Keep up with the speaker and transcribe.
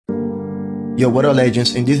Yo, what up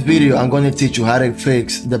legends? In this video, I'm going to teach you how to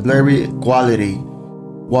fix the blurry quality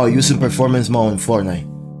while using performance mode in Fortnite.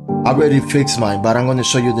 I already fixed mine, but I'm going to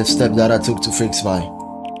show you the step that I took to fix mine.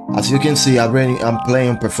 As you can see, I'm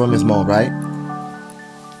playing performance mode, right?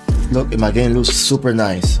 Look, my game looks super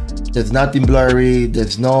nice. There's nothing blurry,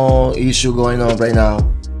 there's no issue going on right now.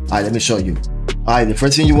 Alright, let me show you. Alright, the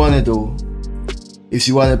first thing you want to do is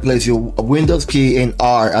you want to place your Windows key and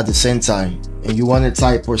R at the same time. And you want to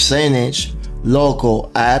type percentage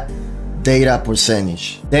local at data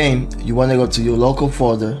percentage. Then you want to go to your local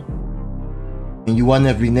folder and you want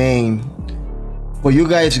to rename. For you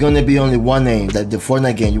guys, it's going to be only one name, like the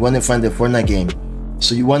Fortnite game. You want to find the Fortnite game.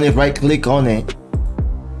 So you want to right click on it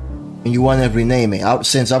and you want to rename it.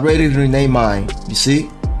 Since I already renamed mine, you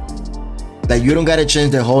see, like you don't got to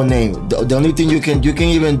change the whole name. The only thing you can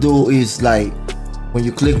even do is like when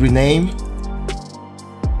you click rename,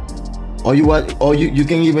 you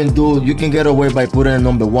can even do, you can get away by putting a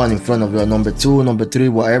number 1 in front of your number 2, number 3,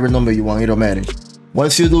 whatever number you want, it don't matter.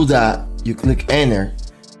 Once you do that, you click enter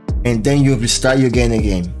and then you restart your game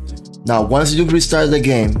again. Now once you restart the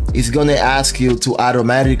game, it's gonna ask you to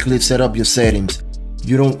automatically set up your settings.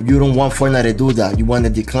 You don't want Fortnite to do that. You want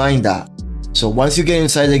to decline that. So once you get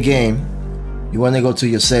inside the game, you want to go to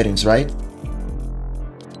your settings, right?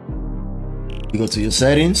 You go to your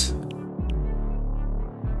settings.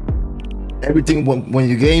 Everything, when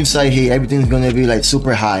you get inside here, everything's gonna be like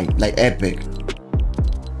super high, like epic.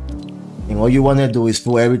 And all you wanna do is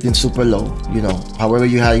put everything super low, you know, however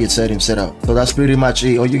you have your settings set up. So that's pretty much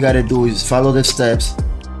it. All you gotta do is follow the steps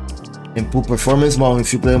and put performance mode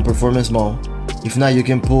if you play on performance mode. If not, you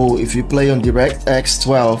can pull, if you play on DirectX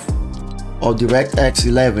 12 or DirectX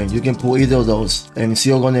 11, you can pull either of those and it's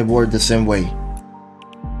still gonna work the same way.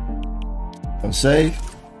 On save,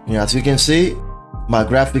 and as you can see, my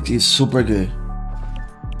graphics is super good.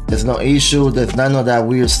 There's no issue, there's none of that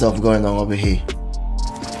weird stuff going on over here.